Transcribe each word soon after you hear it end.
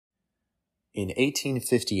In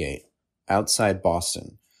 1858, outside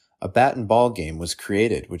Boston, a bat and ball game was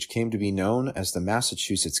created which came to be known as the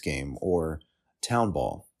Massachusetts game, or town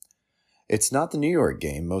ball. It's not the New York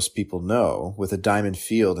game most people know, with a diamond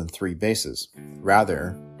field and 3 bases.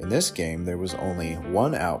 Rather, in this game there was only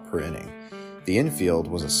 1 out per inning. The infield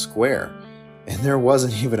was a square, and there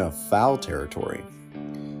wasn't even a foul territory.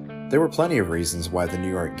 There were plenty of reasons why the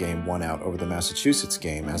New York game won out over the Massachusetts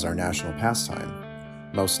game as our national pastime.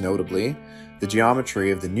 Most notably, the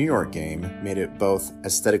geometry of the New York game made it both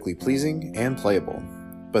aesthetically pleasing and playable.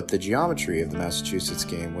 But the geometry of the Massachusetts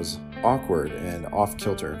game was awkward and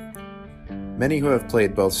off-kilter. Many who have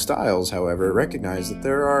played both styles, however, recognize that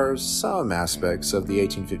there are some aspects of the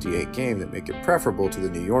 1858 game that make it preferable to the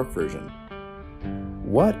New York version.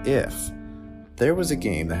 What if there was a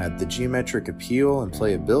game that had the geometric appeal and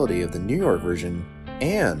playability of the New York version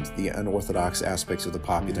and the unorthodox aspects of the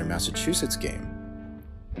popular Massachusetts game?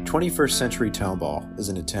 21st Century Town Ball is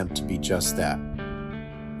an attempt to be just that.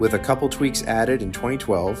 With a couple tweaks added in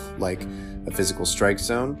 2012, like a physical strike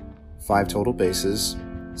zone, 5 total bases,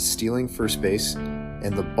 stealing first base,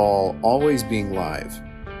 and the ball always being live,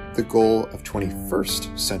 the goal of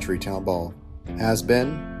 21st Century Town Ball has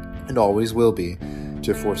been, and always will be,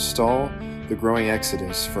 to forestall the growing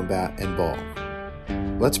exodus from bat and ball.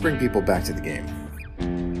 Let's bring people back to the game.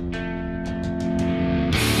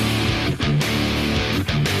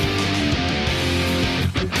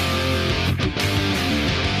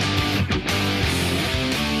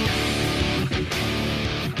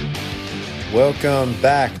 Welcome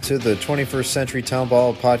back to the 21st Century Town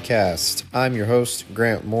Ball podcast. I'm your host,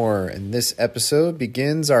 Grant Moore, and this episode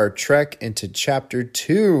begins our trek into Chapter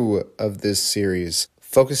 2 of this series,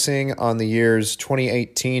 focusing on the years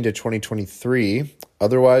 2018 to 2023,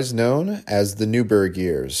 otherwise known as the Newburgh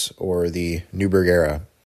years, or the Newburgh era.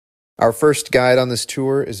 Our first guide on this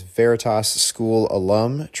tour is Veritas School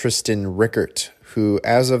alum Tristan Rickert, who,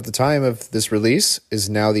 as of the time of this release, is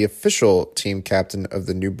now the official team captain of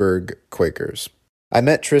the Newburgh Quakers. I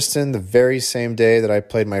met Tristan the very same day that I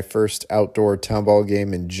played my first outdoor town ball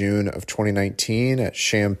game in June of 2019 at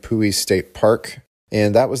Shampooey State Park,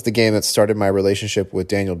 and that was the game that started my relationship with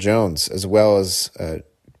Daniel Jones, as well as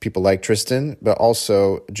people like Tristan, but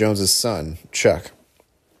also Jones's son, Chuck.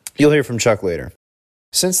 You'll hear from Chuck later.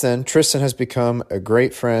 Since then, Tristan has become a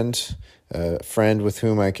great friend, a friend with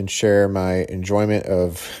whom I can share my enjoyment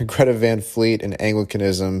of Greta Van Fleet and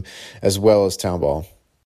Anglicanism, as well as town ball.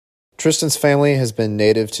 Tristan's family has been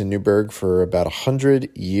native to Newburgh for about 100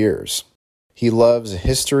 years. He loves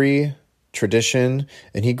history, tradition,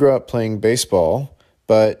 and he grew up playing baseball,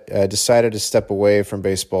 but decided to step away from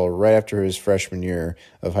baseball right after his freshman year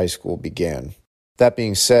of high school began. That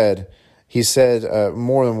being said, he said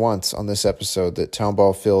more than once on this episode that town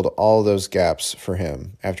ball filled all those gaps for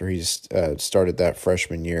him after he started that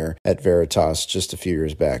freshman year at Veritas just a few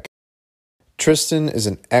years back. Tristan is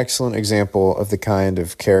an excellent example of the kind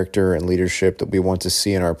of character and leadership that we want to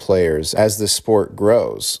see in our players as the sport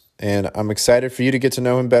grows, and I'm excited for you to get to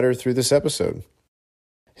know him better through this episode.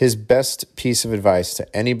 His best piece of advice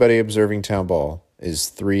to anybody observing town ball is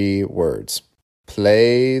 3 words: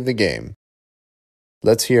 play the game.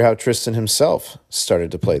 Let's hear how Tristan himself started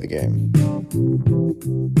to play the game.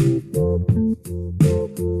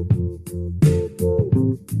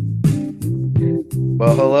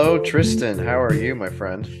 Well, hello, Tristan. How are you, my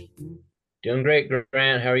friend? Doing great,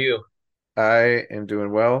 Grant. How are you? I am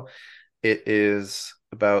doing well. It is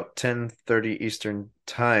about 10:30 Eastern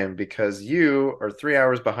time because you are 3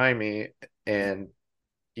 hours behind me, and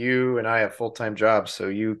you and I have full-time jobs. So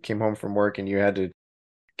you came home from work and you had to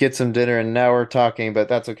get some dinner, and now we're talking, but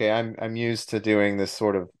that's okay. I'm used to doing this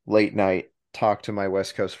sort of late night talk to my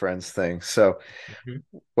West Coast friends thing. So Mhm.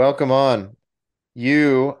 welcome on.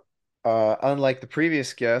 You, unlike the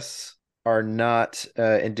previous guests, are not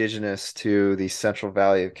indigenous to the Central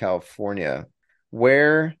Valley of California.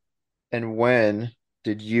 Where and when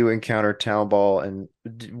did you encounter town ball, and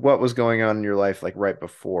what was going on in your life like right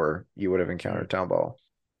before you would have Mm. encountered town ball?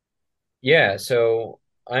 Yeah, so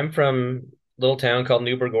I'm from a little town called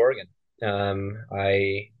Newburgh, Oregon.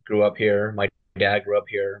 I grew up here. My dad grew up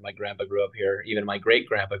here. My grandpa grew up here. Even my great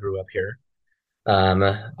grandpa grew up here.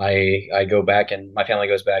 I go back, and my family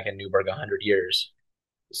goes back in Newburgh 100 years.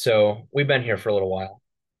 So we've been here for a little while.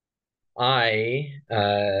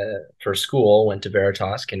 For school, went to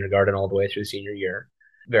Veritas, kindergarten all the way through senior year.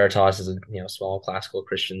 Veritas is a small classical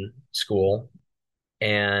Christian school.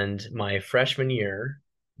 And my freshman year,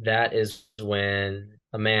 that is when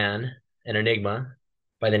a man, an enigma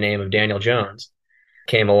by the name of Daniel Jones,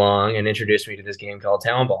 came along and introduced me to this game called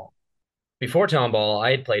Town Ball. Before Town Ball,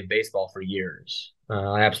 I had played baseball for years.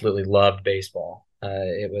 I absolutely loved baseball.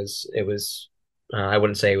 I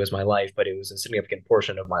wouldn't say it was my life, but it was a significant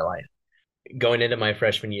portion of my life. Going into my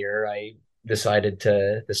freshman year, I decided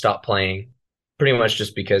to stop playing pretty much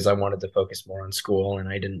just because I wanted to focus more on school and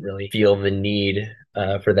I didn't really feel the need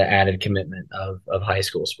for the added commitment of high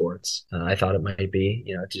school sports. I thought it might be,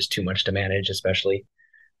 just too much to manage, especially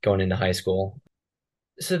going into high school.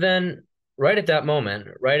 So then, right at that moment,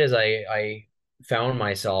 right as I found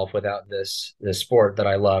myself without this sport that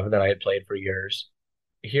I love that I had played for years,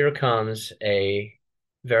 here comes a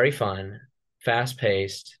very fun,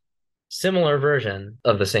 fast-paced, similar version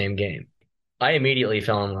of the same game. I immediately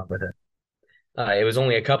fell in love with it. It was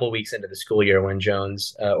only a couple weeks into the school year when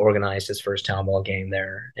Jones organized his first town ball game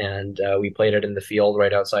there, and we played it in the field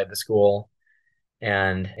right outside the school.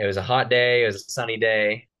 And it was a hot day, it was a sunny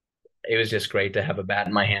day. It was just great to have a bat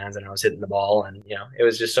in my hands, and I was hitting the ball, and it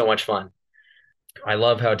was just so much fun. I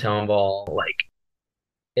love how town ball, like,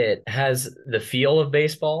 it has the feel of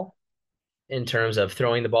baseball in terms of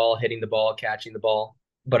throwing the ball, hitting the ball, catching the ball,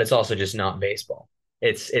 but it's also just not baseball.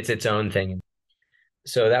 It's its own thing.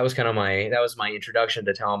 So that was my introduction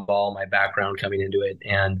to town ball, my background coming into it,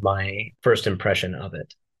 and my first impression of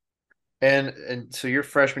it. And so your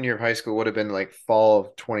freshman year of high school would have been like fall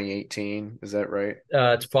of 2018, is that right?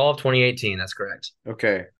 It's fall of 2018. That's correct.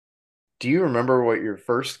 Okay. Do you remember what your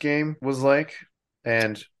first game was like?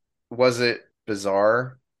 And was it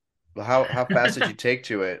bizarre? How fast did you take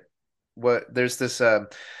to it? What there's this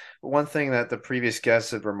one thing that the previous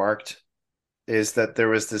guests had remarked is that there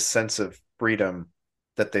was this sense of freedom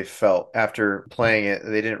that they felt after playing it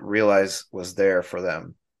they didn't realize was there for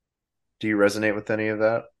them. Do you resonate with any of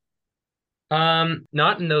that?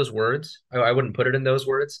 Not in those words. I wouldn't put it in those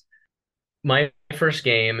words. My first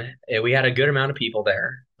game, we had a good amount of people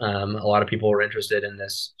there. A lot of people were interested in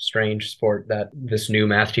this strange sport that this new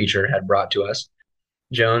math teacher had brought to us.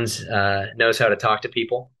 Jones knows how to talk to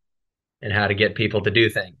people and how to get people to do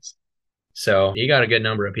things. So he got a good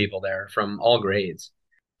number of people there from all grades.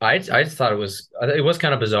 I just thought it was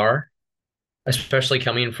kind of bizarre, especially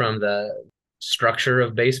coming from the structure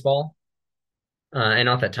of baseball. And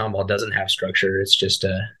not that town ball doesn't have structure. It's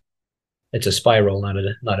a spiral, not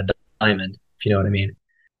a diamond, if you know what I mean.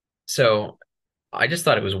 So I just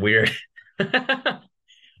thought it was weird.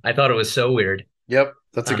 I thought it was so weird. Yep,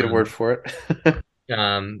 that's a good word Um, for it.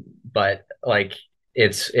 but like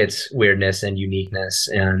it's weirdness and uniqueness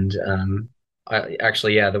and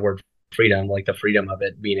yeah, the word freedom, like the freedom of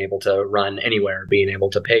it, being able to run anywhere, being able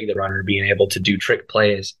to peg the runner, being able to do trick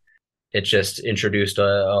plays. It just introduced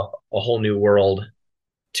a whole new world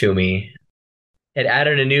to me. It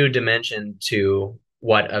added a new dimension to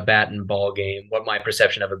what my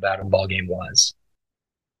perception of a bat and ball game was.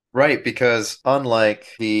 Right, because unlike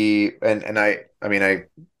the and I mean I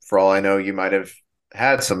for all I know you might have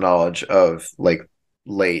had some knowledge of like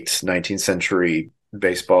late 19th century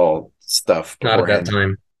baseball stuff Not at that beforehand.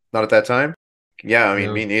 time. Not at that time? Yeah, I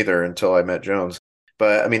mean me No. neither until I met Jones.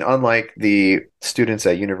 But I mean unlike the students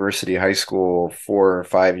at university high school 4 or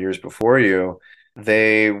 5 years before you,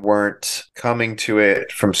 they weren't coming to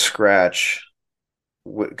it from scratch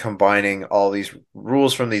combining all these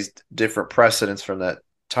rules from these different precedents from that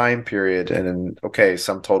time period and then okay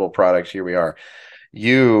some total product here we are.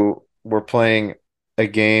 You were playing a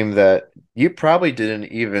game that you probably didn't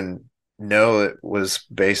even know it was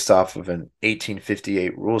based off of an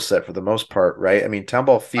 1858 rule set for the most part, right? I mean town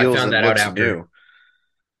ball I feels found and that out looks after. new.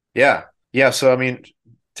 Yeah, so I mean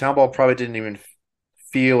town ball probably didn't even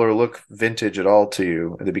feel or look vintage at all to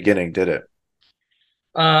you at the beginning, did it?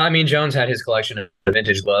 I mean, Jones had his collection of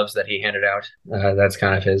vintage gloves that he handed out. That's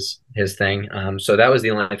kind of his thing. So that was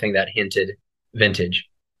the only thing that hinted vintage.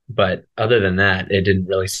 But other than that, it didn't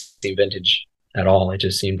really seem vintage at all. It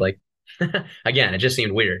just seemed like, again, it just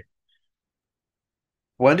seemed weird.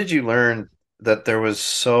 When did you learn that there was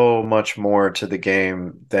so much more to the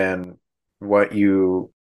game than what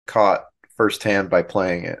you caught firsthand by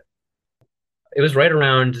playing it? It was right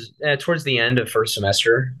around towards the end of first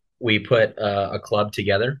semester. We put a club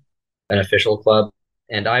together, an official club,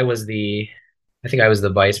 and I think I was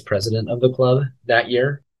the vice president of the club that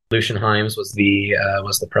year. Lucian Himes was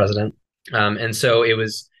the president, and so it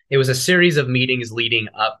was a series of meetings leading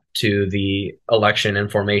up to the election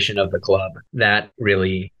and formation of the club that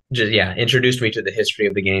really just introduced me to the history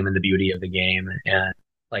of the game and the beauty of the game. And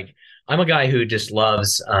like I'm a guy who just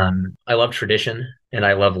loves I love tradition and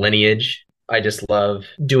I love lineage. I just love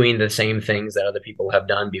doing the same things that other people have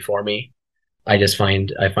done before me. I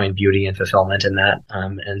find beauty and fulfillment in that.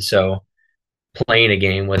 And so playing a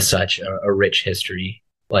game with such a rich history,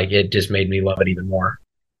 like it just made me love it even more.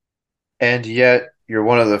 And yet you're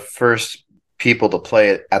one of the first people to play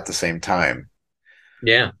it at the same time,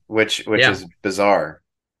 Yeah. which Yeah. is bizarre.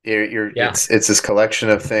 Yeah. It's this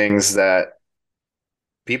collection of things that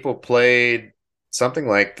people played something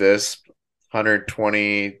like this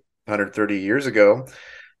 120, 130 years ago,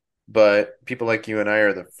 but people like you and I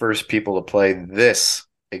are the first people to play this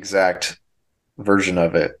exact version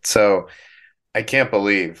of it. So I can't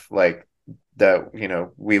believe like that,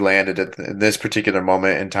 we landed in this particular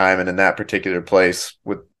moment in time and in that particular place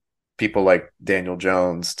with people like Daniel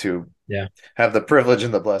Jones to Yeah. have the privilege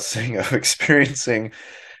and the blessing of experiencing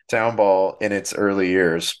Town Ball in its early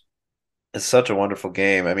years. It's such a wonderful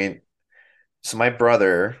game. I mean, so my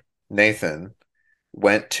brother, Nathan,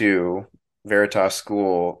 went to Veritas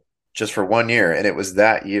School just for 1 year, and it was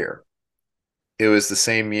that year. It was the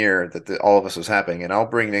same year that all of us was happening. And I'll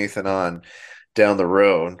bring Nathan on down the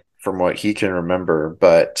road from what he can remember.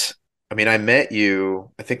 But I mean, I met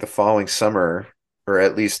you, I think the following summer, or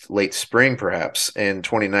at least late spring, perhaps in Well,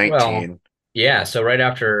 2019. yeah. So right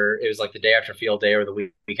after it was like the day after field day or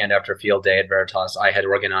the weekend after field day at Veritas, I had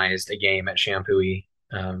organized a game at Shampooey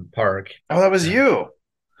Park. Oh, that was Um, you.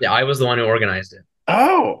 yeah, I was the one who organized it.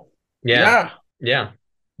 Oh, Yeah. yeah. Yeah.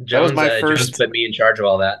 That was Jones my Jones first put me in charge of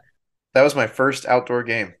all that. that was my first outdoor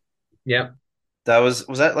game. Yeah. That was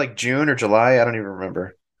that like June or July? I don't even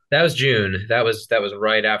remember. That was June. That was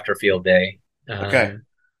right after field day. Okay.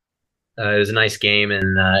 Um, it was a nice game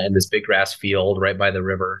in this big grass field right by the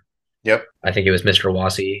river. Yep. I think it was Mr.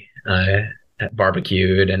 Wassey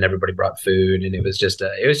barbecued and everybody brought food and it was just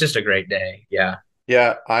a great day. Yeah.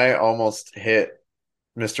 Yeah, I almost hit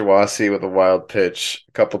Mr. Wassey with a wild pitch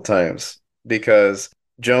a couple times because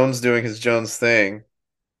Jones doing his Jones thing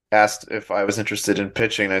asked if I was interested in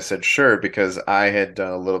pitching. And I said sure because I had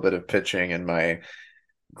done a little bit of pitching in my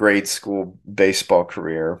grade school baseball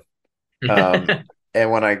career. Um,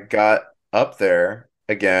 and when I got up there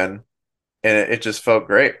again, and it just felt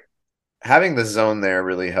great. Having the zone there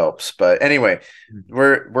really helps. But anyway,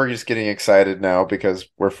 we're just getting excited now because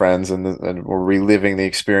we're friends and we're reliving the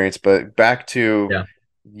experience. But back to Yeah.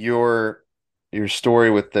 your your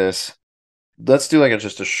story with this. Let's do like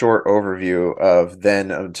just a short overview of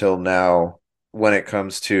then until now when it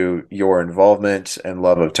comes to your involvement and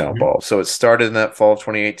love of town Mhm. ball. So it started in that fall of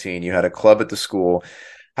 2018. You had a club at the school.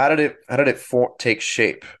 How did it take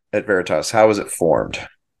shape at Veritas? How was it formed?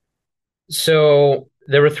 So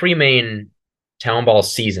there were three main town ball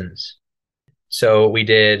seasons. So we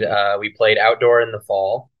played outdoor in the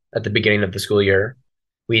fall at the beginning of the school year.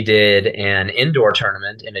 We did an indoor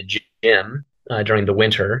tournament in a gym during the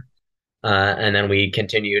winter, and then we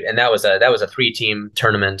continued, and that was a three-team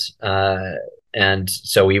tournament. And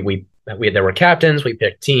so there were captains. We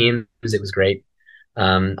picked teams. It was great.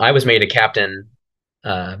 I was made a captain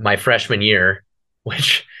my freshman year,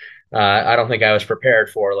 which I don't think I was prepared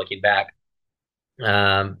for looking back.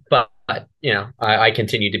 But I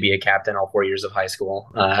continued to be a captain all 4 years of high school,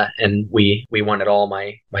 and we won it all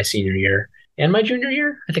my senior year and my junior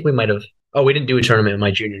year. I think we might have. Oh, we didn't do a tournament in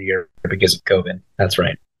my junior year because of COVID. That's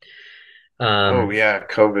right. Oh Um, yeah,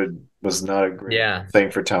 COVID was not a great yeah,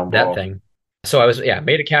 thing for town that ball. thing. So I was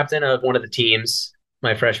made a captain of one of the teams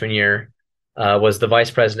my freshman year. Was the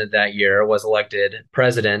vice president that year. Was elected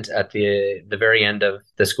president at the very end of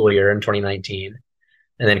the school year in 2019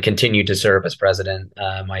 and then continued to serve as president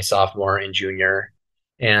my sophomore and junior.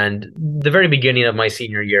 And the very beginning of my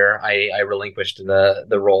senior year, I relinquished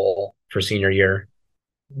the role for senior year.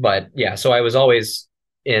 But yeah, so I was always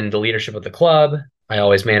in the leadership of the club. I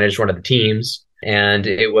always managed one of the teams. And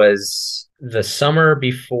it was the summer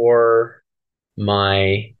before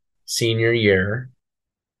my senior year.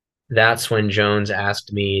 That's when Jones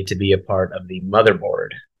asked me to be a part of the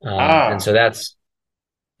motherboard. And Ah, so that's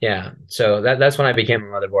when I became a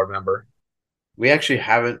motherboard member. we actually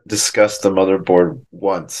haven't discussed the motherboard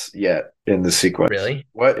once yet in the sequence. Really?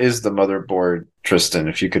 What is the motherboard, Tristan,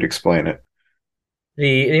 if you could explain it?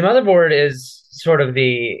 The motherboard is sort of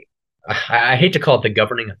I hate to call it the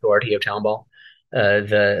governing authority of town ball,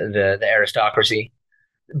 the aristocracy,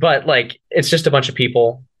 but like it's just a bunch of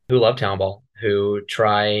people who love town ball who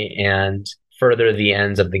try and further the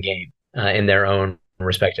ends of the game in their own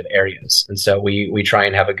respective areas, and so we try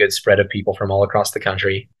and have a good spread of people from all across the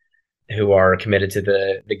country who are committed to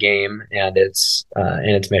the game and its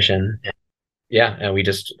mission. Yeah, and we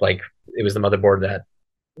just like it was the motherboard that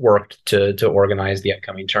worked to organize the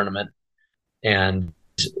upcoming tournament and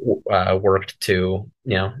worked to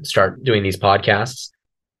start doing these podcasts.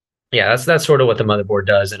 Yeah, that's sort of what the motherboard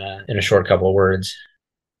does in a short couple of words.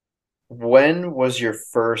 When was your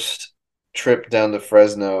first trip down to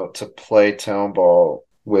Fresno to play town ball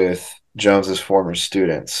with Jones's former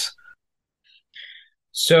students?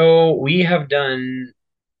 So we have done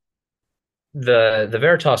the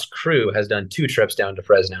Veritas crew has done two trips down to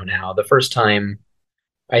Fresno now. The first time,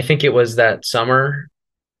 I think it was that summer,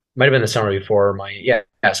 might have been the summer before my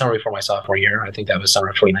summer before my sophomore year. I think that was summer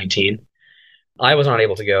of 2019. I was not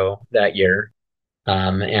able to go that year.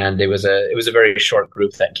 And it was a very short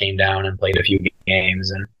group that came down and played a few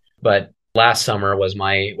games. And but last summer was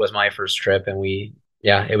my first trip, and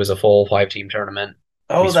it was a full 5 team tournament.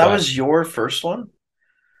 We Oh, that swept. was your first one?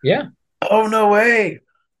 Yeah, Oh, no way.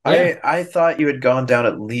 yeah, I thought you had gone down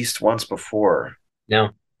at least once before. no,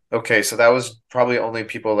 Okay, so that was probably only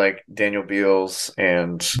people like Daniel Beals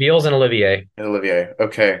Beals and Olivier. and Olivier.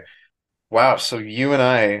 Okay. Wow, so you and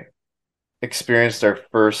I experienced our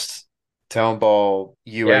first Town Ball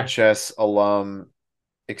Yeah, UHS alum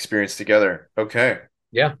experience together. Okay.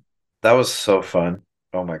 yeah, That was so fun.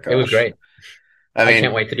 Oh my it was gosh. great. I I can't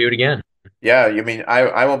mean, wait to do it again. yeah, you mean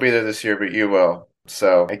I won't be there this year, but you will.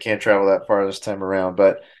 So I can't travel that far this time around.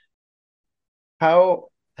 But how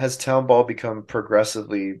has Town Ball become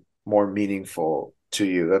progressively more meaningful to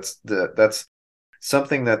you? That's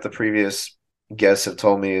something that the previous guests have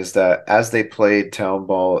told me is that as they played Town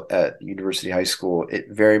Ball at University High School, it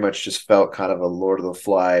very much just felt kind of a Lord of the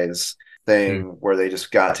Flies Hmm. thing where they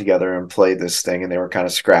just got together and played this thing and they were kind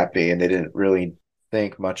of scrappy and they didn't really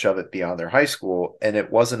think much of it beyond their high school. And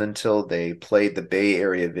it wasn't until they played the Bay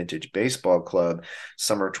Area Vintage Baseball Club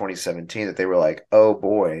summer of 2017 that they were like, oh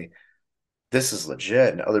boy, this is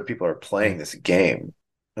legit and other people are Yeah. playing this game.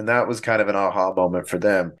 And that was kind of an aha moment for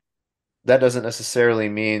them. That doesn't necessarily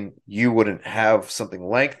mean you wouldn't have something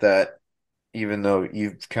like that, even though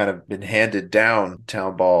you've kind of been handed down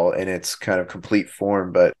Town Ball in its kind of complete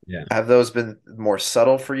form. But Yeah. have those been more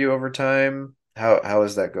subtle for you over time? How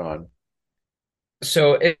has that gone?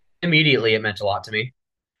 So immediately it meant a lot to me.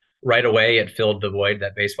 Right away, it filled the void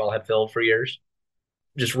that baseball had filled for years.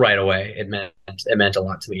 Just right away, it meant a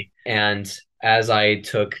lot to me. And as I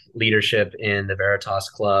took leadership in the Veritas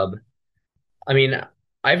Club, I mean,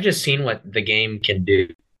 I've just seen what the game can do.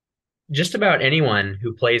 Just about anyone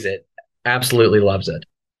who plays it absolutely loves it.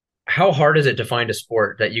 How hard is it to find a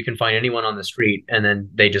sport that you can find anyone on the street and then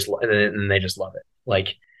they just love it?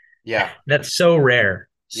 Like Yeah, that's so rare,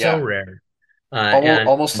 so yeah, rare, almost and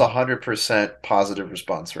almost 100% positive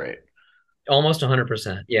response rate. almost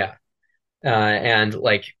 100%. Yeah, and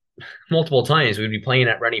like multiple times we'd be playing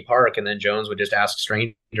at Rennie Park, and then Jones would just ask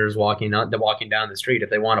strangers walking down the street if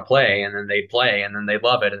they want to play, and then they'd play, and then they'd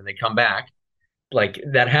love it, and they'd come back. Like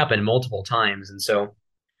that happened multiple times, and so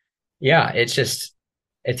yeah, it's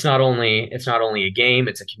not only a game,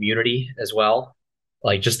 it's a community as well.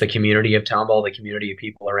 Like just the community of town ball, the community of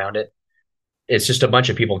people around it. It's just a bunch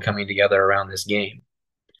of people coming together around this game.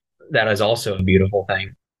 That is also a beautiful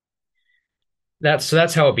thing. That's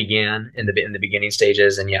how it began in the beginning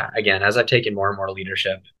stages, and yeah, again, as I've taken more and more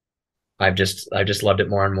leadership, I've just loved it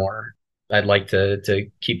more and more. I'd like to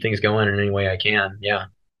keep things going in any way I can. Yeah,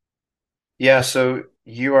 Yeah, so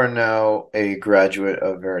you are now a graduate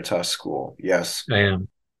of Veritas School. Yes. I am.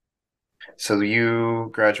 So you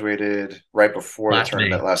graduated right before the Last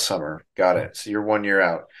tournament May. last summer. Got it. So you're 1 year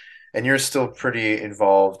out. And you're still pretty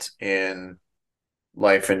involved in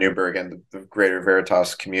life in Newburgh and the greater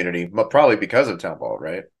Veritas community, probably because of Town Ball,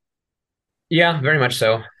 right? Yeah, very much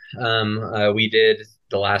so. We did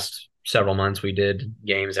the last several months. We did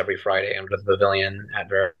games every Friday under the pavilion at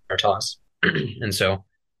Veritas, and so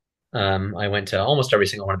I went to almost every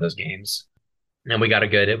single one of those games, and we got a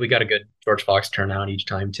good George Fox turnout each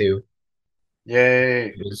time too.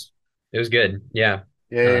 Yay. It was good. Yeah.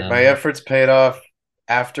 Yay. My Um, efforts paid off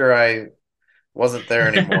after I wasn't there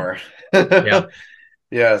anymore. yeah.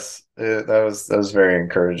 Yes, that was very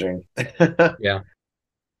encouraging. Yeah.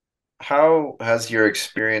 How has your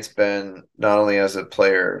experience been not only as a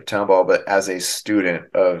player of Town Ball, but as a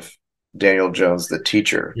student of Daniel Jones, the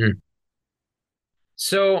teacher? Mm.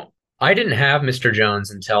 So I didn't have Mr.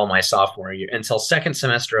 Jones until second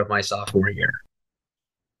semester of my sophomore year.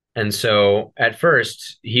 And so at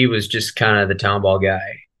first he was just kind of the town ball guy,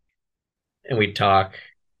 and we'd talk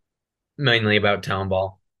mainly about town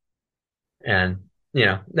ball, and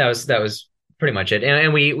that was pretty much it.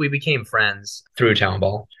 And we became friends through town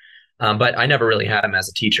ball, but I never really had him as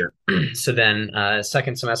a teacher. So then,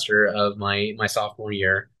 second semester of my sophomore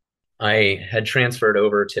year, I had transferred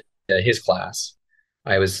over to his class.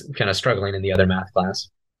 I was kind of struggling in the other math class,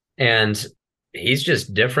 and he's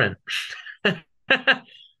just different.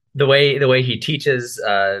 The way he teaches,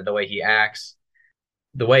 the way he acts,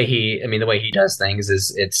 the way he does things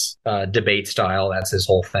is it's debate style. That's his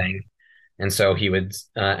whole thing. And so he would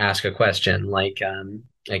ask a question like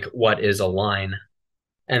what is a line?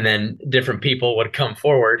 And then different people would come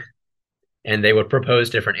forward and they would propose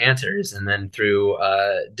different answers. And then through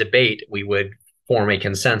debate, we would form a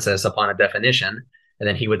consensus upon a definition. And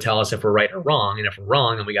then he would tell us if we're right or wrong. And if we're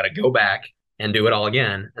wrong, then we got to go back and do it all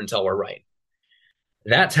again until we're right.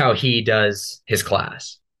 That's how he does his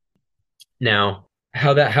class. Now,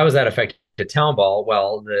 how does that affect the town ball?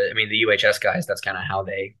 Well, the UHS guys, that's kind of how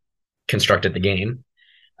they constructed the game.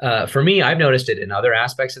 For me, I've noticed it in other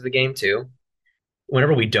aspects of the game too.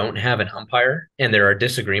 Whenever we don't have an umpire and there are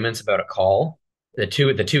disagreements about a call, the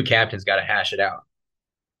two captains got to hash it out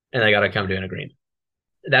and they got to come to an agreement.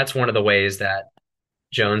 That's one of the ways that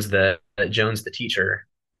Jones the teacher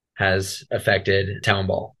has affected town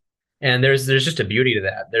ball. And there's just a beauty to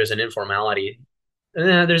that. There's an informality.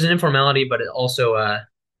 There's an informality, but also a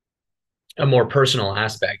more personal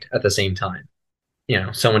aspect at the same time.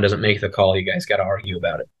 Someone doesn't make the call, you guys got to argue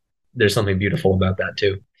about it. There's something beautiful about that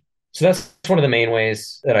too. So that's one of the main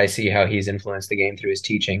ways that I see how he's influenced the game through his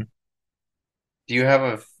teaching. Do you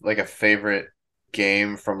have a favorite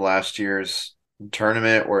game from last year's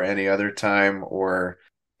tournament or any other time, or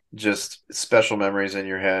just special memories in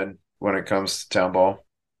your head when it comes to town ball?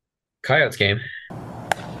 Coyotes game.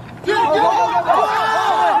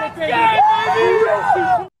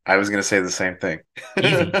 I was going to say the same thing.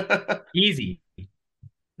 Easy. Easy.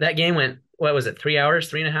 That game went, what was it, 3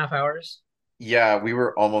 hours, 3.5 hours? Yeah, I think we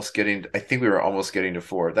were almost getting to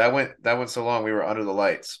 4. That went so long we were under the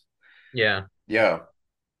lights. Yeah. Yeah.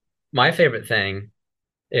 My favorite thing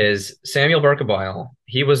is Samuel Burkabile.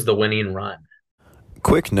 He was the winning run.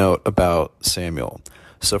 Quick note about Samuel.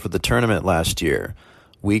 So for the tournament last year,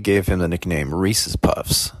 we gave him the nickname Reese's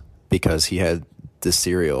Puffs because he had the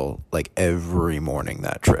cereal like every morning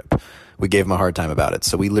that trip. We gave him a hard time about it.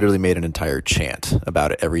 So we literally made an entire chant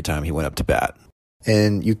about it every time he went up to bat.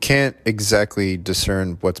 And you can't exactly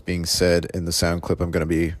discern what's being said in the sound clip I'm going to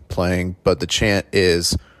be playing, but the chant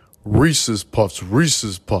is Reese's Puffs,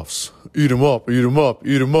 Reese's Puffs. Eat 'em up, eat 'em up,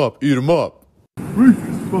 eat 'em up, eat 'em up.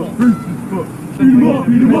 Reese's Puffs, Reese's Puffs. Eat 'em up,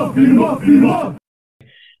 eat 'em up, eat 'em up, eat 'em up.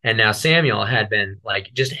 And now Samuel had been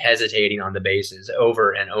like just hesitating on the bases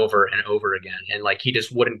over and over and over again. And like he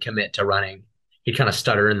just wouldn't commit to running. He'd kind of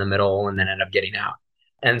stutter in the middle and then end up getting out.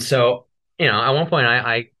 And so, at one point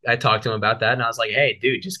I talked to him about that and I was like, hey,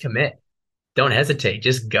 dude, just commit. Don't hesitate.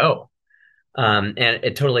 Just go. And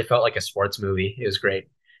it totally felt like a sports movie. It was great.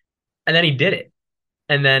 And then he did it.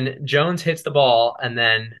 And then Jones hits the ball and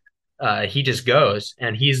then he just goes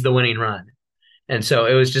and he's the winning run. And so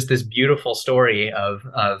it was just this beautiful story of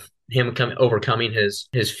him overcoming his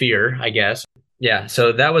fear, I guess. Yeah,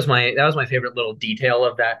 so that was my favorite little detail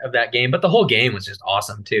of that game. But the whole game was just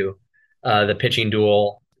awesome too. The pitching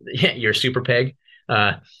duel, your super peg.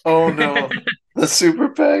 Oh no, the super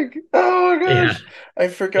peg. Oh my Yeah, gosh, I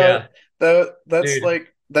forgot yeah, that's dude.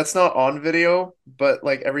 that's not on video, but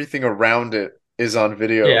like everything around it is on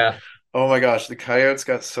video. Yeah, Oh my gosh, the Coyotes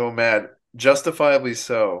got so mad, justifiably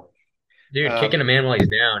so. dude, kicking a Um, man while he's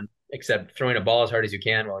down, except throwing a ball as hard as you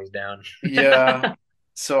can while he's down. yeah.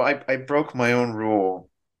 So I broke my own rule,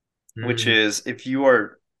 which Mm. is if you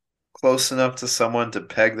are close enough to someone to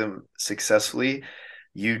peg them successfully,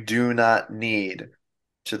 you do not need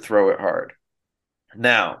to throw it hard.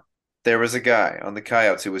 Now, there was a guy on the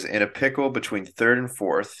Coyotes who was in a pickle between third and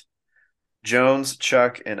fourth. Jones,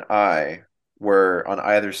 Chuck, and I were on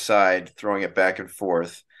either side throwing it back and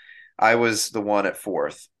forth. I was the one at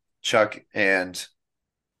fourth. Chuck and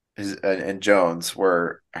Jones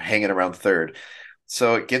were hanging around third.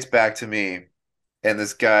 So it gets back to me, and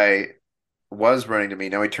this guy was running to me.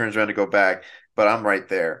 Now he turns around to go back, but I'm right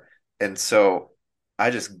there. And so I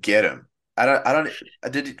just get him.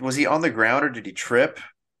 Was he on the ground or did he trip?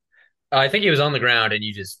 I think he was on the ground, and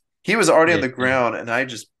you just He was already on yeah. the ground and I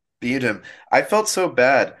just beat him. I felt so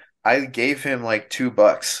bad. I gave him like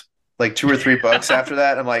 $2, like $2 or $3 after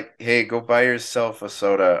that. I'm like, hey, go buy yourself a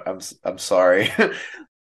soda. I'm sorry.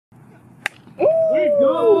 We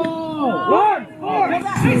go! Mark! Mark! Go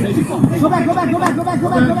back! Go back! Go back! Go back! Go back! Go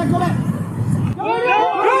back! Go back! Go back!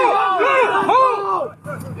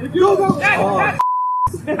 Go! Go!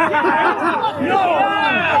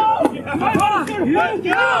 Go!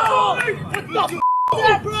 Go!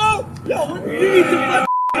 That, bro! Yo, you need to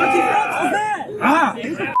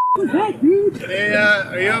Hey,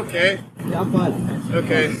 are you okay? Yeah, I'm fine.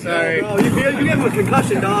 Okay, sorry. Bro, you gave him a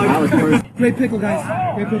concussion, dog. That was worse. Great pickle,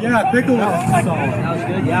 guys. Great pickle. Yeah, pickle was solid. That was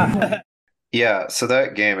good, yeah. Yeah, so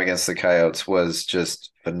that game against the Coyotes was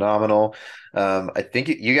just phenomenal. I think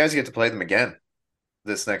you guys get to play them again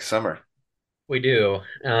this next summer. We do.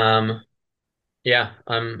 Yeah,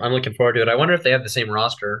 I'm looking forward to it. I wonder if they have the same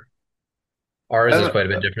roster. Ours is Uh, quite a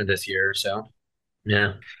bit different this year, so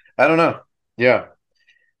Yeah. I don't know. Yeah.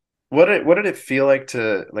 What did it feel like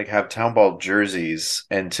to like have town ball jerseys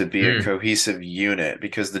and to be a Mm. cohesive unit?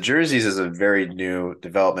 Because the jerseys is a very new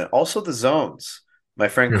development. Also the zones. My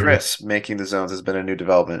friend Hmm. Chris making the zones has been a new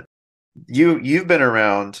development. You've been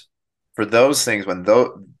around for those things when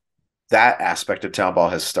that aspect of town ball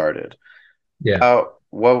has started. Yeah.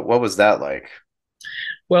 What was that like?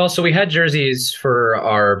 Well, so we had jerseys for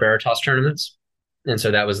our Veritas tournaments. And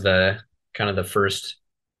so that was the kind of the first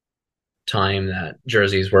time that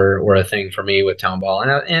jerseys were a thing for me with town ball.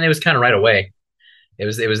 And it was kind of right away. It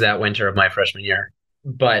was that winter of my freshman year.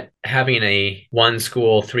 But having a one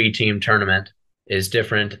school three team tournament is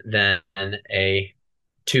different than a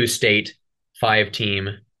two state five team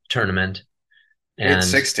tournament. We had And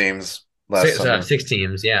 6 teams last summer. six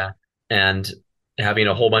teams, yeah. And having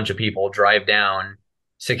a whole bunch of people drive down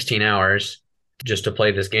 16 hours just to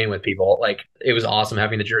play this game with people. Like it was awesome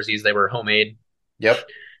having the jerseys. They were homemade, Yep.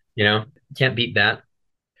 you know, can't beat that.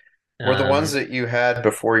 Were the ones Um, that you had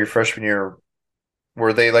before your freshman year,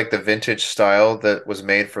 were they like the vintage style that was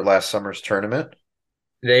made for last summer's tournament?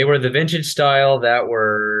 they were the vintage style that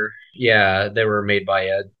were, yeah, they were made by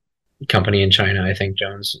a company in China. I think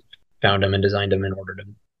Jones found them and designed them and ordered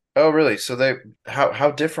them. Oh, really? So they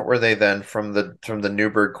how different were they then from the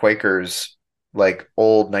Newburgh Quakers like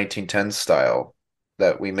old 1910s style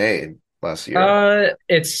that we made last year?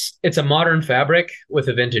 It's a modern fabric with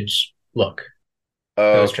a vintage look.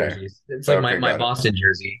 Oh, Those okay. jerseys. It's like my, Okay, my got it. Boston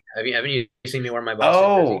jersey. Haven't you seen me wear my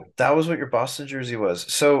Boston jersey? Oh, that was what your Boston jersey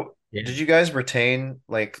was. So, Yeah. did you guys retain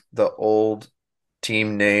like the old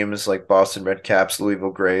team names like Boston Red Caps,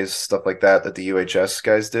 Louisville Grays, stuff like that the UHS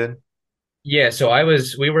guys did? Yeah, so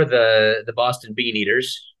we were the Boston Bean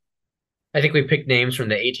Eaters. I think we picked names from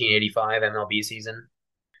the 1885 MLB season.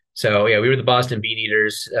 So yeah, we were the Boston Bean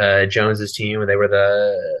Eaters, Jones's team. They were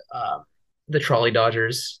the Trolley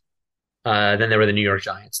Dodgers. Then there were the New York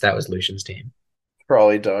Giants. That was Lucian's team.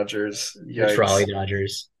 Crawley Dodgers. The Trolley Yikes.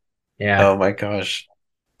 Dodgers. Yeah. Oh my gosh.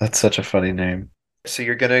 That's such a funny name. So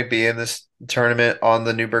you're going to be in this tournament on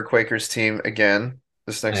the Newburgh Quakers team again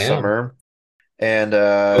this I next am. summer. And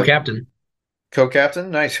Co-captain. co-captain?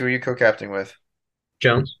 Nice. Who are you co-captaining with?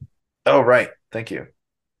 Jones. Oh, right. Thank you.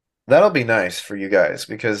 That'll be nice for you guys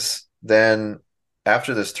because then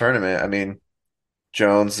after this tournament, I mean,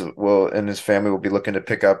 Jones will and his family will be looking to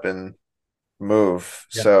pick up and move.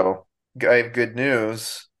 Yeah. So I have good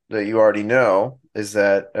news that you already know is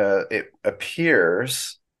that it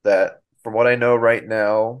appears that from what I know right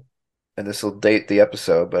now, and this will date the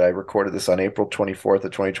episode, but I recorded this on April 24th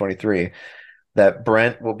of 2023, that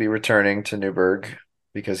Brent will be returning to Newburgh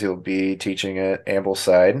because he'll be teaching at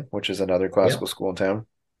Ambleside, which is another Yep. classical school in town.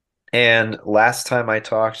 And last time I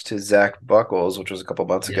talked to Zach Buckles, which was a couple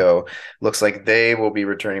months Yep. ago, looks like they will be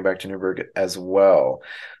returning back to Newburgh as well.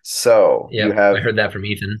 So you Yep. I have, heard that from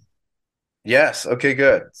Ethan. yes, okay,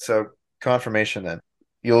 good. So confirmation then.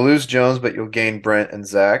 You'll lose Jones, but you'll gain Brent and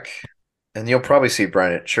Zach. And you'll probably see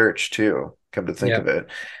Brent at church too, come to think of Yep.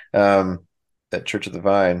 it. Um, at Church of the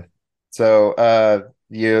Vine. So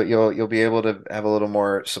you'll be able to have a little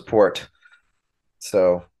more support.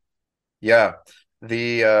 So yeah.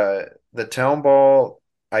 The town ball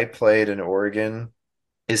I played in Oregon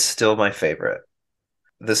is still my favorite.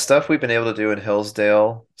 The stuff we've been able to do in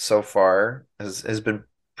Hillsdale so far has been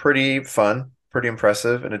pretty fun, pretty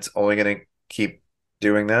impressive, and it's only going to keep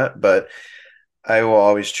doing that. But I will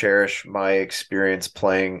always cherish my experience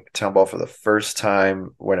playing town ball for the first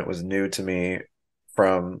time when it was new to me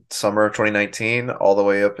from summer of 2019 all the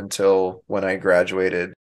way up until when I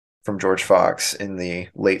graduated from George Fox in the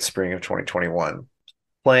late spring of 2021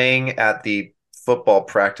 playing at the football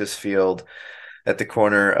practice field at the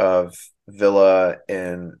corner of Villa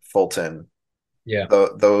and Fulton. Yeah.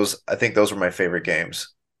 Those I think those were my favorite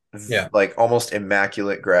games. Yeah. Like almost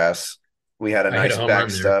immaculate grass. We had a I hit a nice home run there.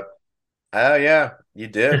 backstop. Oh yeah, you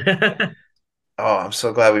did. Oh, I'm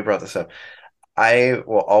so glad we brought this up. I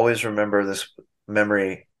will always remember this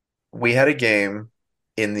memory. We had a game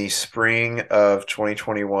in the spring of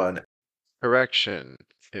 2021. Correction.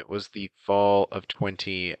 It was the fall of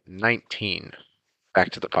 2019.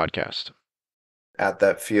 Back to the podcast. At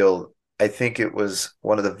that field, I think it was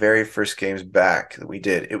one of the very first games back that we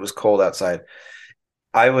did. It was cold outside.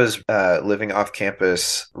 I was living off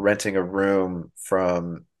campus, renting a room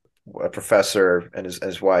from a professor and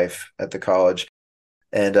his wife at the college.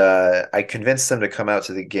 And I convinced them to come out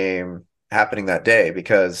to the game happening that day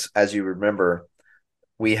because, as you remember,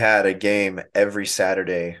 we had a game every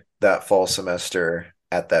Saturday that fall semester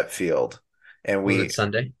at that field. And Was it we,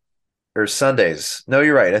 Sunday? or Sundays. No,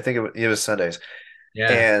 you're right. I think it was Sundays.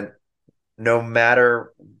 Yeah. And no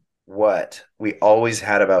matter what, we always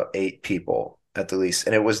had about 8 people at the least,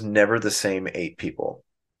 and it was never the same 8 people.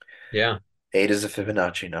 Yeah, 8 is a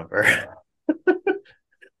Fibonacci number.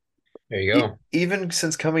 there you go. Even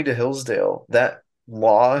since coming to Hillsdale, that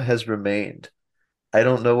law has remained. I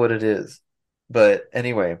don't know what it is. But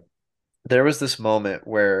anyway, there was this moment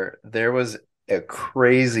where there was a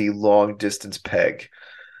crazy long distance peg.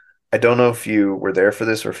 I don't know if you were there for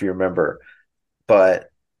this or if you remember,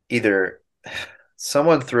 but either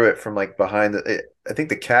someone threw it from like behind I think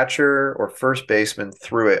the catcher or first baseman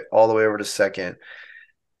threw it all the way over to second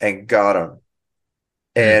and got him.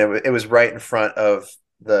 Hmm. And it was right in front of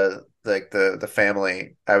the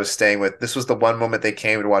family I was staying with. This was the one moment they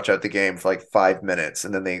came to watch out the game for like 5 minutes,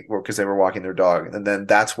 and then they were because they were walking their dog, and then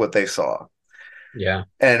that's what they saw, Yeah,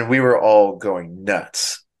 and we were all going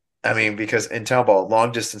nuts. I mean, because in town ball,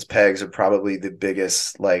 long distance pegs are probably the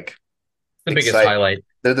biggest like the biggest excite. highlight.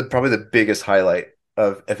 They're probably the biggest highlight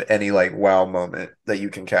of any like wow moment that you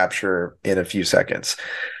can capture in a few seconds.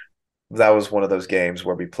 That was one of those games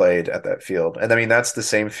where we played at that field. And I mean, that's the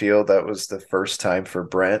same field that was the first time for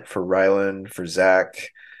Brent, for Rylan, for Zach.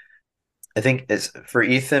 I think it's for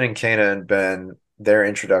Ethan and Kana and Ben, their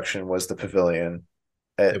introduction was the pavilion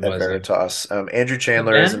It at was, yeah. Veritas. Andrew But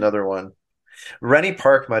Chandler is Ben, another one. Rennie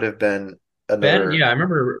Park might have been yeah, another. I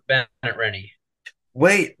remember Ben at Rennie.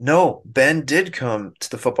 Wait, no, Ben did come to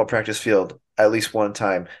the football practice field at least one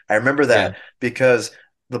time. I remember Yeah, that because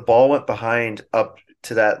the ball went behind up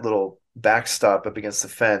to that little backstop up against the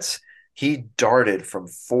fence. He darted from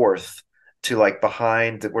fourth to like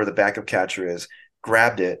behind where the backup catcher is,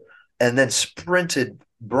 grabbed it, and then sprinted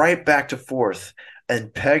right back to fourth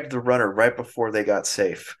and pegged the runner right before they got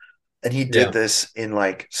safe. And he did yeah, this in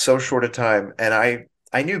like so short a time. And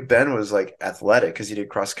I knew Ben was like athletic because he did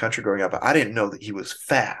cross country growing up, but I didn't know that he was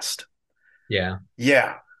fast. yeah.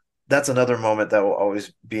 Yeah, that's another moment that will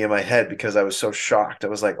always be in my head because I was so shocked. I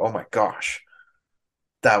was like, oh my gosh,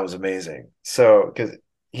 that was amazing. So, because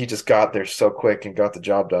he just got there so quick and got the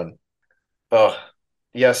job done. Oh,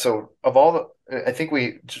 yeah. So, of all I think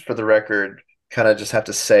we, just for the record, kind of just have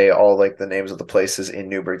to say all like the names of the places in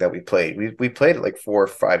Newburgh that we played. We played at like 4 or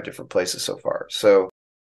 5 different places so far. So,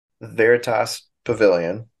 Veritas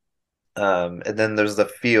Pavilion. And then there's the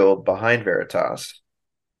field behind Veritas.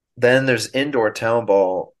 Then there's indoor town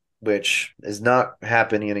ball, which is not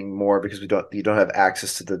happening anymore because we don't you don't have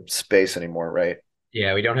access to the space anymore, right?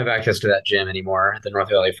 Yeah, we don't have access to that gym anymore, the North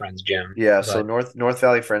Valley Friends gym. Yeah, so But North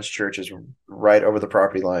Valley Friends Church is right over the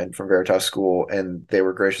property line from Veritas School, and they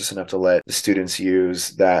were gracious enough to let the students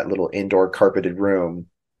use that little indoor carpeted room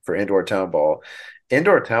for indoor town ball.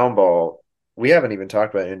 Indoor town ball, we haven't even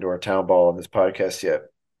talked about indoor town ball on this podcast yet.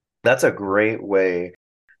 That's a great way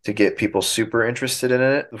to get people super interested in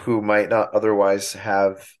it who might not otherwise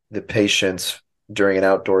have the patience during an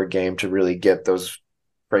outdoor game to really get those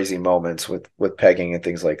crazy moments with pegging and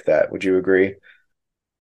things like that. Would you agree?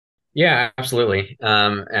 yeah, absolutely.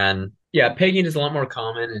 And yeah, pegging is a lot more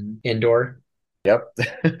common in indoor. Yep.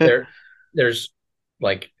 There, there's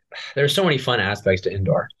like there's so many fun aspects to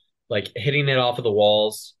indoor, like hitting it off of the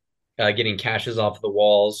walls, getting caches off of the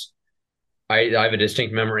walls. I have a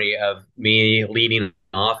distinct memory of me leading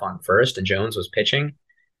off on first, and Jones was pitching,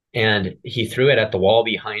 and he threw it at the wall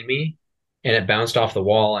behind me, and it bounced off the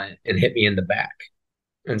wall and hit me in the back.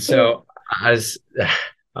 And so I was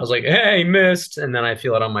like, "Hey, missed!" And then I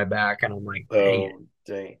feel it on my back, and I'm like, "Dang it!" Oh,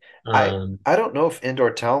 dang. I Um, I don't know if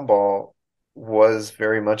indoor town ball was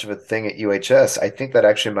very much of a thing at UHS. I think that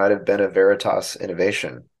actually might have been a Veritas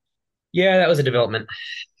innovation. yeah, that was a development.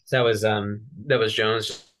 That was Jones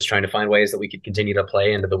just trying to find ways that we could continue to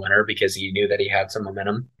play into the winter because he knew that he had some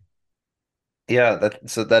momentum. Yeah,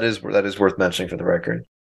 that is worth mentioning for the record.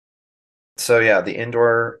 So yeah, the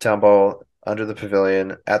indoor town ball under the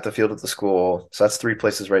pavilion at the field at the school. So that's 3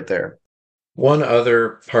 places right there. One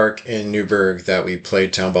other park in Newburgh that we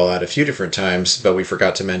played town ball at a few different times, but we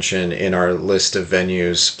forgot to mention in our list of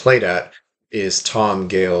venues played at is Tom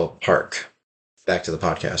Gale Park. Back to the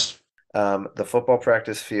podcast. The football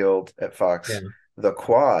practice field at Yeah, Fox, the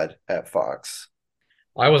quad at Fox,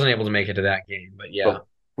 I wasn't able to make it to that game, but yeah, but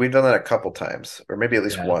we've done that a couple times, or maybe at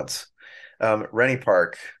least yeah, once. Rennie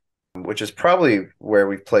Park, which is probably where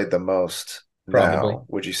we've played the most probably. now,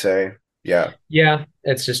 would you say? Yeah. Yeah,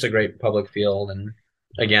 it's just a great public field, and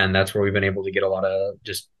again, that's where we've been able to get a lot of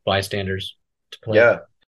just bystanders to play. Yeah.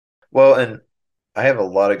 Well, and I have a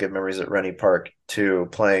lot of good memories at Rennie Park too,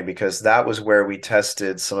 playing because that was where we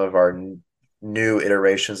tested some of our new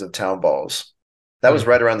iterations of town balls. That was Mhm.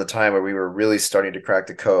 right around the time where we were really starting to crack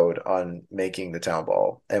the code on making the town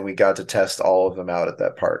ball, and we got to test all of them out at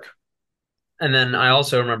that park. And then I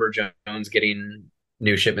also remember Jones getting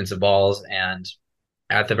new shipments of balls. And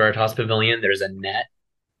at the Veritas Pavilion, there's a net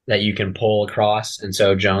that you can pull across. And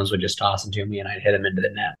so Jones would just toss them to me and I'd hit them into the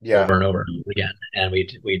net over and over again. And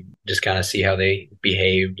we'd just kind of see how they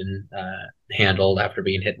behaved and handled after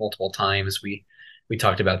being hit multiple times. We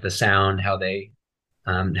talked about the sound, how they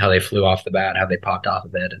flew off the bat, how they popped off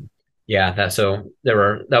of it. And yeah,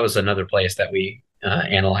 that was another place that we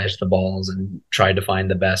analyzed the balls and tried to find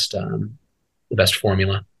the best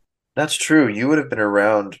formula. That's true. You would have been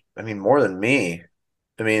around, I mean, more than me.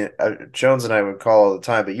 I mean, Jones and I would call all the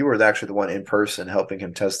time, but you were actually the one in person helping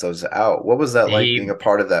him test those out. What was that like being a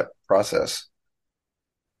part of that process?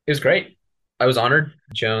 It was great. I was honored.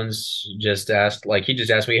 Jones he just asked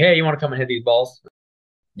me, "Hey, you want to come and hit these balls?"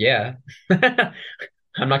 Yeah.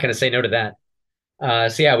 I'm not going to say no to that.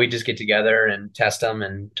 So yeah, we just get together and test them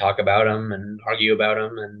and talk about them and argue about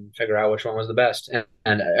them and figure out which one was the best.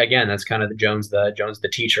 And again, that's kind of the Jones the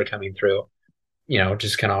teacher coming through,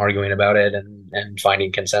 just kind of arguing about it and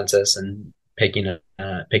finding consensus and picking a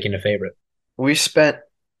favorite.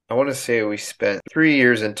 I want to say we spent 3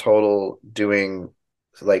 years in total doing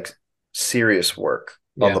like serious work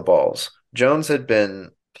on the balls. Jones had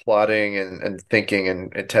been plotting and thinking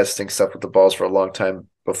and testing stuff with the balls for a long time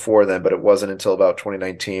before then, but it wasn't until about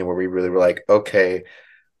 2019 where we really were like, okay,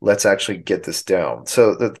 let's actually get this down.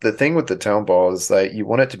 So the thing with the town ball is that you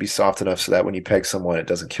want it to be soft enough so that when you peg someone, it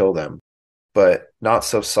doesn't kill them, but not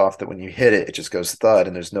so soft that when you hit it, it just goes thud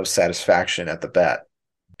and there's no satisfaction at the bat.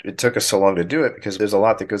 It took us so long to do it because there's a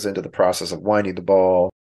lot that goes into the process of winding the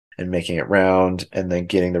ball and making it round and then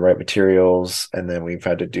getting the right materials. And then we've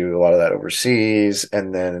had to do a lot of that overseas.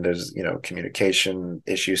 And then there's, communication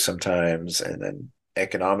issues sometimes, and then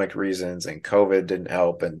economic reasons, and COVID didn't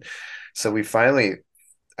help. And so we finally,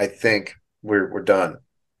 I think we're done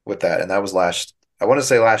with that. And that was I want to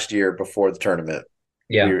say last year before the tournament.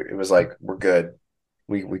 Yeah. It was like, we're good.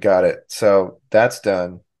 We got it. So that's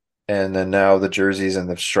done. And then now the jerseys and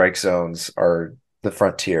the strike zones are the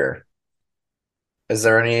frontier. Is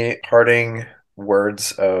there any parting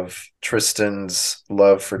words of Tristan's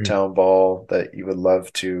love for town ball that you would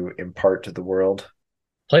love to impart to the world?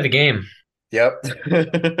 Play the game. Yep.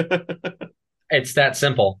 It's that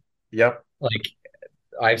simple. Yep. Like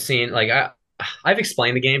I've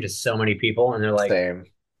explained the game to so many people and they're like, same.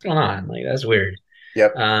 What's going on? Like, that's weird.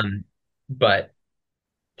 Yep. But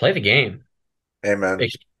play the game. Amen.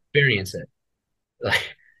 Experience it.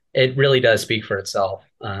 Like, it really does speak for itself.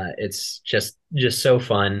 It's just so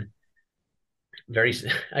fun. Very,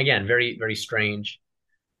 again, very, very strange,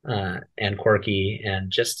 and quirky,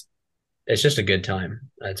 and it's just a good time.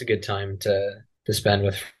 It's a good time to spend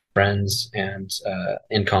with friends and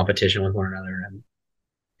in competition with one another. And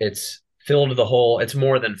it's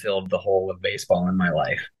more than filled the whole of baseball in my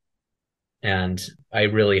life. And I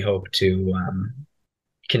really hope to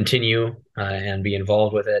continue and be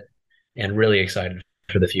involved with it, and really excited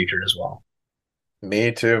for the future as well.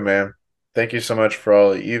 Me too, man. Thank you so much for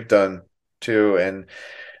all that you've done too, and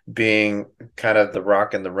being kind of the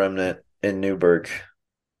rock and the remnant in Newburgh.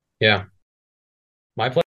 Yeah. My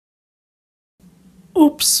pleasure.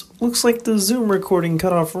 Oops, looks like the Zoom recording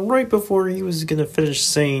cut off right before he was going to finish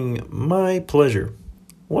saying my pleasure.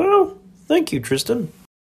 Well, thank you, Tristan.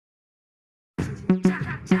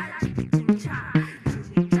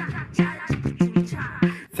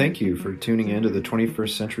 Thank you for tuning in to the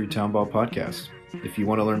 21st Century Town Ball Podcast. If you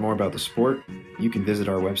want to learn more about the sport, you can visit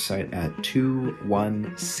our website at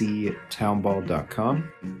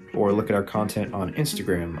 21ctownball.com or look at our content on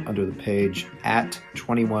Instagram under the page at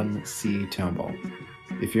 21ctownball.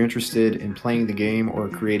 If you're interested in playing the game or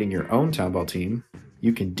creating your own townball team,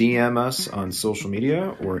 you can DM us on social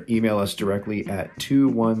media or email us directly at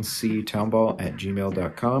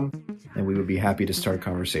 21ctownball@gmail.com, and we would be happy to start a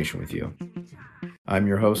conversation with you. I'm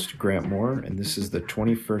your host, Grant Moore, and this is the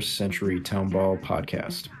 21st Century Town Ball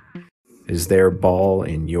Podcast. Is there ball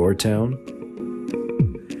in your town?